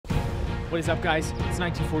What is up, guys? It's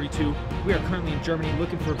 1942. We are currently in Germany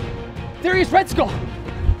looking for... There he is, Red Skull!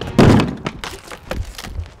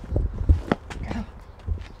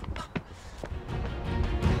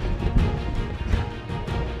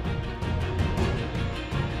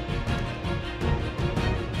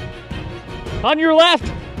 On your left!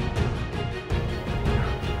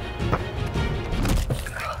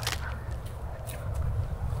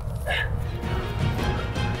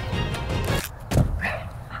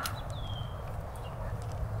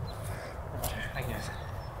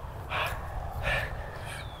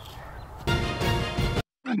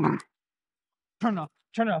 Turn it off.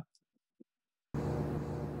 Turn it off.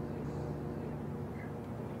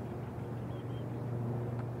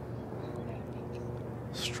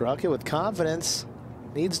 Struck it with confidence.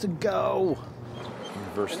 Needs to go.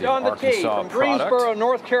 University of Arkansas from Greensboro,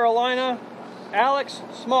 North Carolina, Alex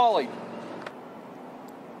Smalley.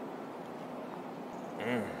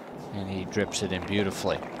 And he drips it in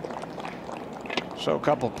beautifully. So a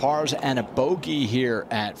couple pars and a bogey here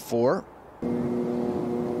at 4.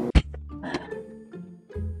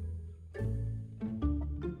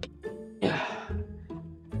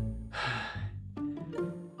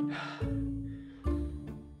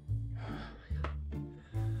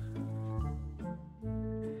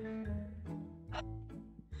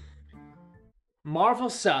 Marvel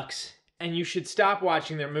sucks, and you should stop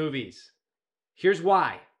watching their movies. Here's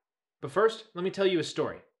why. But first, let me tell you a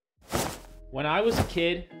story. When I was a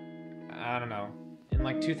kid, I don't know, in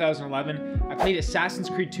like 2011, I played Assassin's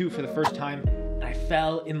Creed 2 for the first time, and I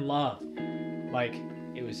fell in love. Like,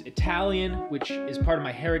 it was Italian, which is part of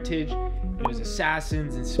my heritage. It was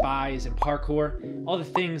assassins and spies and parkour. All the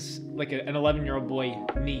things like an 11-year-old boy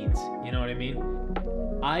needs, you know what I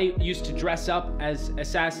mean? I used to dress up as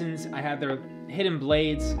assassins. I had their hidden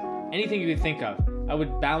blades, anything you could think of. I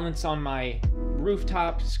would balance on my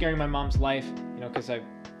rooftop, scaring my mom's life, you know, because I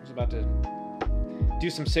was about to do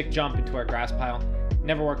some sick jump into our grass pile.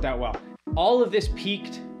 Never worked out well. All of this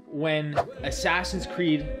peaked when Assassin's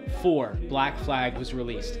Creed 4 Black Flag was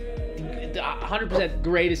released. The 100%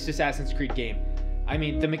 greatest Assassin's Creed game. I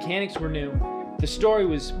mean, the mechanics were new, the story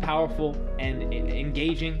was powerful and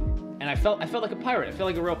engaging, and I felt like a pirate. I felt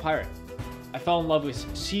like a real pirate. I fell in love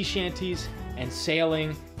with sea shanties and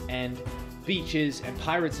sailing and beaches and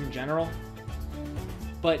pirates in general.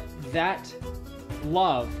 But that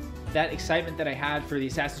love, that excitement that I had for the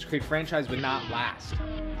Assassin's Creed franchise would not last.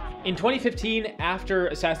 In 2015, after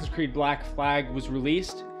Assassin's Creed Black Flag was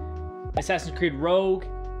released, Assassin's Creed Rogue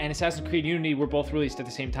and Assassin's Creed Unity were both released at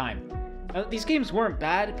the same time. Now, these games weren't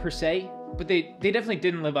bad per se, but they definitely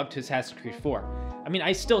didn't live up to Assassin's Creed 4. I mean,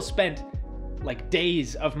 I still spent like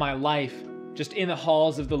days of my life just in the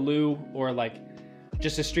halls of the Louvre or like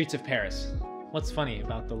just the streets of Paris. What's funny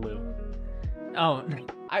about the Louvre? Oh,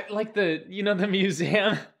 I like the, you know, the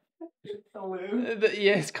museum? The Louvre?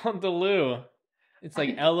 Yeah, it's called the Louvre. It's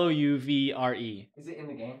like Louvre. Is it in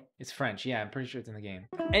the game? It's French, yeah, I'm pretty sure it's in the game.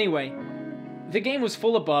 Anyway, the game was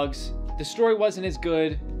full of bugs. The story wasn't as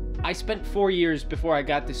good. I spent 4 years before I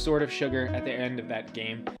got the Sword of Sugar at the end of that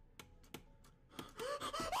game.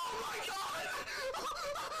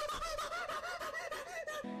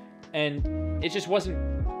 And it just wasn't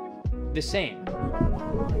the same.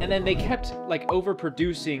 And then they kept like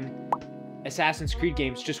overproducing Assassin's Creed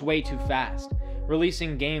games just way too fast,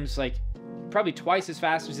 releasing games like probably twice as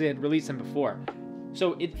fast as they had released them before.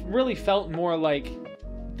 So it really felt more like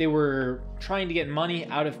they were trying to get money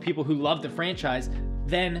out of people who loved the franchise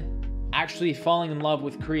than actually falling in love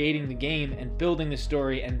with creating the game and building the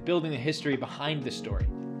story and building the history behind the story.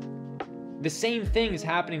 The same thing is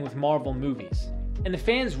happening with Marvel movies. And the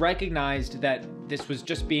fans recognized that this was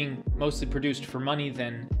just being mostly produced for money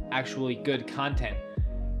than actually good content.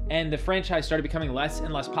 And the franchise started becoming less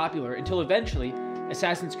and less popular until eventually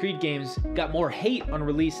Assassin's Creed games got more hate on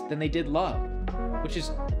release than they did love, which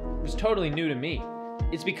was totally new to me.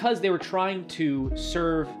 It's because they were trying to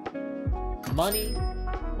serve money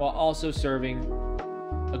while also serving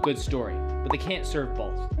a good story, but they can't serve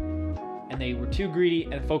both. And they were too greedy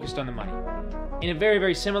and focused on the money. In a very,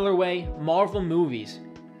 very similar way, Marvel movies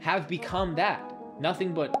have become that.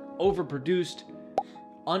 Nothing but overproduced,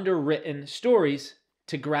 underwritten stories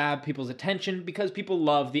to grab people's attention because people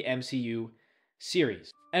love the MCU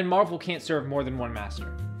series. And Marvel can't serve more than one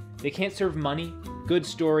master. They can't serve money, good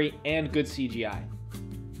story, and good CGI.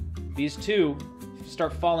 These two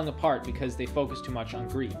start falling apart because they focus too much on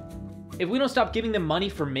greed. If we don't stop giving them money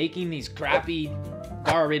for making these crappy,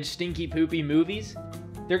 garbage, stinky, poopy movies,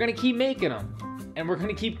 they're gonna keep making them. And we're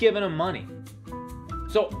gonna keep giving them money.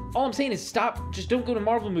 So all I'm saying is stop, just don't go to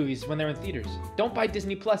Marvel movies when they're in theaters. Don't buy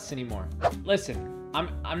Disney Plus anymore. Listen,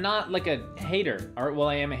 I'm not like a hater, or well,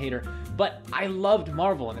 I am a hater, but I loved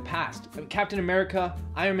Marvel in the past. Captain America,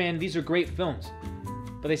 Iron Man, these are great films.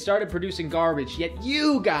 But they started producing garbage, yet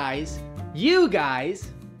you guys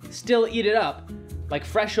still eat it up like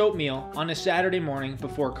fresh oatmeal on a Saturday morning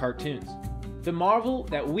before cartoons. The Marvel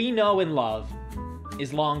that we know and love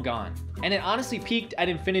is long gone. And it honestly peaked at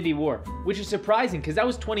Infinity War, which is surprising because that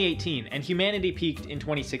was 2018 and humanity peaked in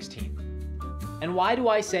 2016. And why do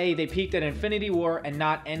I say they peaked at Infinity War and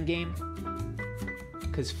not Endgame?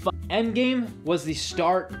 Because Endgame was the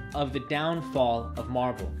start of the downfall of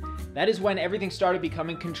Marvel. That is when everything started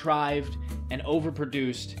becoming contrived and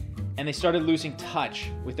overproduced, and they started losing touch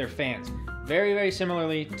with their fans. Very, very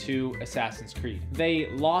similarly to Assassin's Creed. They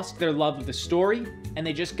lost their love of the story, and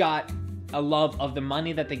they just got a love of the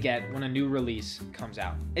money that they get when a new release comes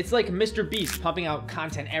out. It's like Mr. Beast pumping out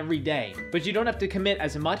content every day, but you don't have to commit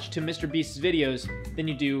as much to Mr. Beast's videos than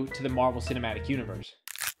you do to the Marvel Cinematic Universe.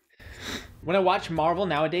 When I watch Marvel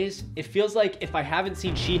nowadays, it feels like if I haven't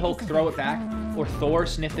seen She-Hulk throw it back, or Thor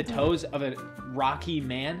sniff the toes of a rocky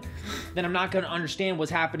man, then I'm not gonna understand what's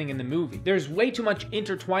happening in the movie. There's way too much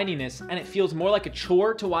intertwininess, and it feels more like a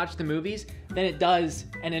chore to watch the movies than it does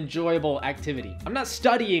an enjoyable activity. I'm not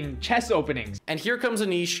studying chess openings. And here comes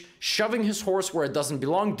Anish shoving his horse where it doesn't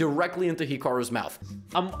belong directly into Hikaru's mouth.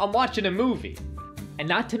 I'm watching a movie. And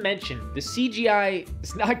not to mention, the CGI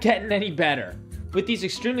is not getting any better. With these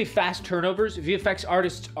extremely fast turnovers, VFX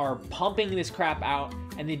artists are pumping this crap out,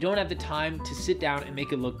 and they don't have the time to sit down and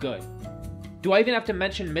make it look good. Do I even have to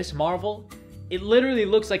mention Miss Marvel? It literally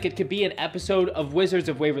looks like it could be an episode of Wizards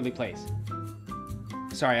of Waverly Place.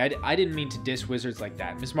 Sorry, I didn't mean to diss Wizards like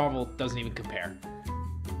that. Miss Marvel doesn't even compare.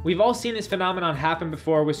 We've all seen this phenomenon happen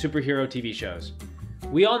before with superhero TV shows.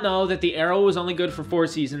 We all know that the Arrow was only good for 4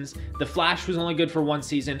 seasons, The Flash was only good for 1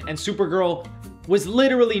 season, and Supergirl was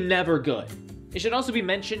literally never good. It should also be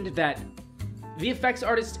mentioned that VFX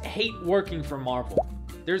artists hate working for Marvel.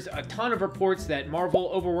 There's a ton of reports that Marvel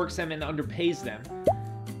overworks them and underpays them,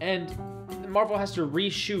 and Marvel has to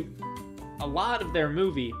reshoot a lot of their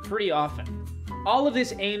movie pretty often. All of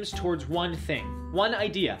this aims towards one thing, one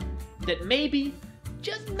idea, that maybe,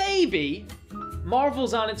 just maybe,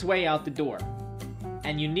 Marvel's on its way out the door.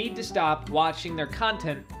 And you need to stop watching their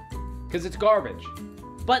content because it's garbage.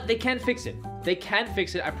 But they can fix it. They can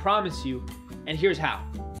fix it, I promise you. And here's how.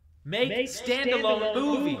 Make standalone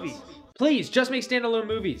movies. Please, just make standalone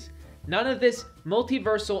movies. None of this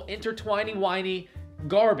multiversal, intertwining, whiny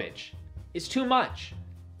garbage. It's too much.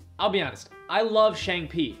 I'll be honest, I love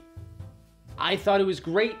Shang-Chi. I thought it was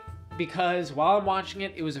great because while I'm watching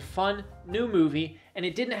it, it was a fun, new movie, and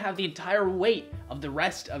it didn't have the entire weight of the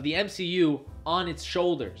rest of the MCU on its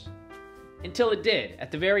shoulders. Until it did.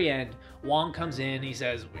 At the very end, Wong comes in, he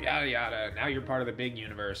says, yada yada, now you're part of the big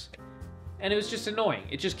universe. And it was just annoying.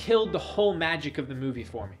 It just killed the whole magic of the movie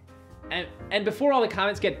for me. And before all the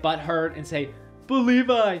comments get butthurt and say, but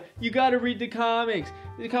Levi, you gotta read the comics.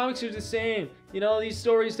 The comics are the same. You know, these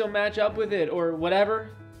stories don't match up with it, or whatever.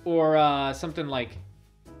 Or something like,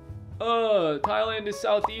 Thailand is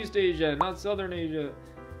Southeast Asia, not Southern Asia.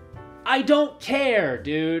 I don't care,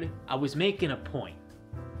 dude. I was making a point.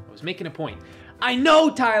 I know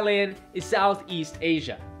Thailand is Southeast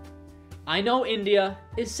Asia. I know India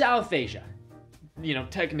is South Asia. You know,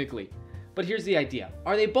 technically. But here's the idea.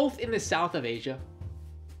 Are they both in the south of Asia?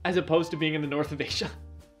 As opposed to being in the north of Asia?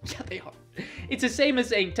 Yeah, they are. It's the same as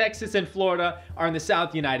saying Texas and Florida are in the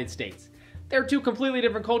South United States. They're two completely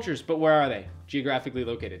different cultures, but where are they geographically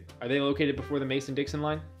located? Are they located before the Mason-Dixon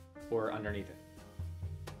line or underneath it?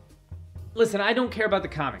 Listen, I don't care about the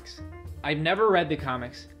comics. I've never read the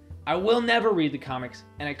comics. I will never read the comics,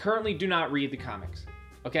 and I currently do not read the comics,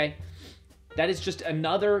 okay? That is just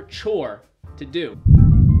another chore to do.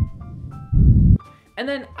 And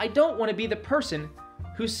then I don't want to be the person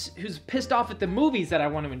who's pissed off at the movies that I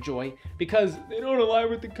want to enjoy because they don't align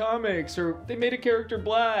with the comics or they made a character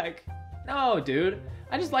black. No, dude.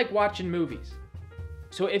 I just like watching movies.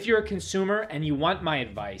 So if you're a consumer and you want my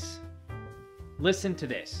advice, listen to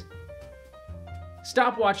this.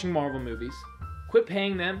 Stop watching Marvel movies. Quit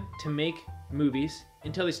paying them to make movies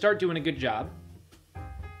until they start doing a good job.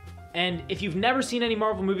 And if you've never seen any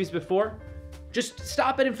Marvel movies before, just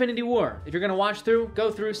stop at Infinity War. If you're gonna watch through, go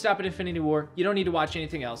through, stop at Infinity War. You don't need to watch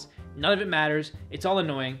anything else. None of it matters. It's all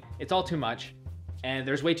annoying. It's all too much. And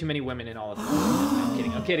there's way too many women in all of them.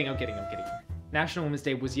 I'm kidding. National Women's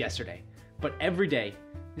Day was yesterday. But every day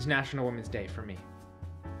is National Women's Day for me.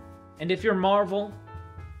 And if you're Marvel,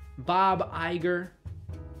 Bob Iger,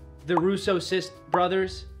 the Russo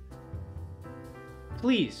brothers,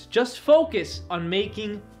 please just focus on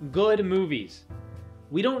making good movies.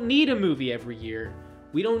 We don't need a movie every year.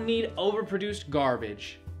 We don't need overproduced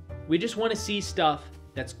garbage. We just want to see stuff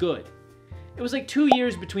that's good. It was like 2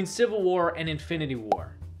 years between Civil War and Infinity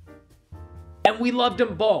War. And we loved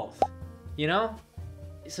them both, you know?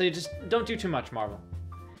 So you just don't do too much, Marvel.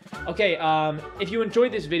 Okay, if you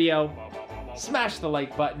enjoyed this video, smash the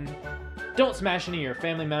like button. Don't smash any of your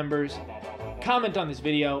family members. Comment on this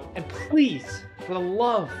video. And please, for the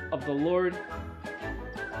love of the Lord,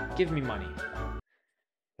 give me money.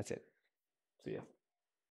 That's it. See ya.